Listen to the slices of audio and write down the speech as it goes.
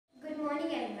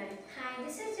everyone. Hi,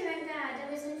 this is Divyanka.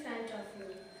 Yadav is in front of you.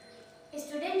 A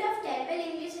student of Terrible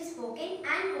English Spoken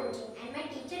and Coaching, and my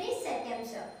teacher is Satyam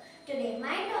sir. Today,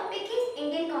 my topic is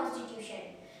Indian Constitution.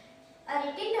 A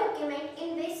written document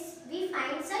in which we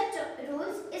find such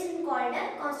rules is called a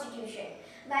constitution.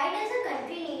 Why does a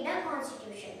country need a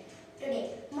constitution?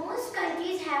 Today, most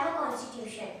countries have a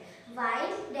constitution.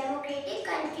 While democratic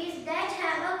countries that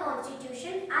have a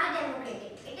constitution are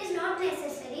democratic, it is not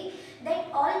necessary that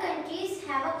all countries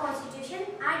have a constitution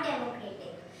are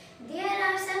democratic. There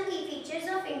are some key features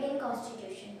of Indian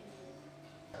constitution.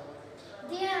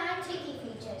 There are three key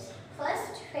features.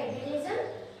 First, federalism.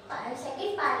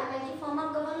 Second, parliamentary form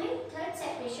of government. Third,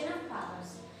 separation of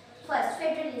powers. First,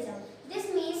 federalism.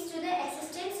 This means to the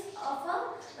existence of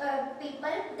a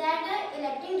people that are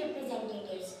electing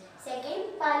representatives.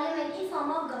 Second, parliamentary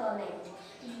form of government.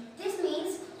 This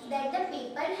means that the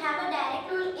people have a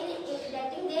direct role in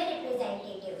electing their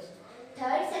representatives.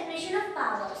 Third, separation of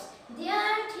powers. There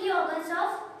are three organs of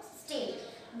state: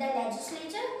 the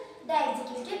legislature, the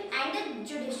executive and the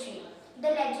judiciary. The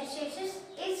legislature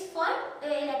is for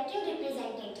electing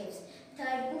representatives.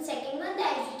 Second one, the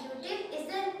executive is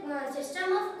the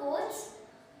system of courts.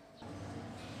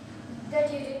 The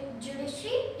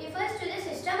judiciary refers to the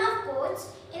system of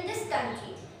courts in this country.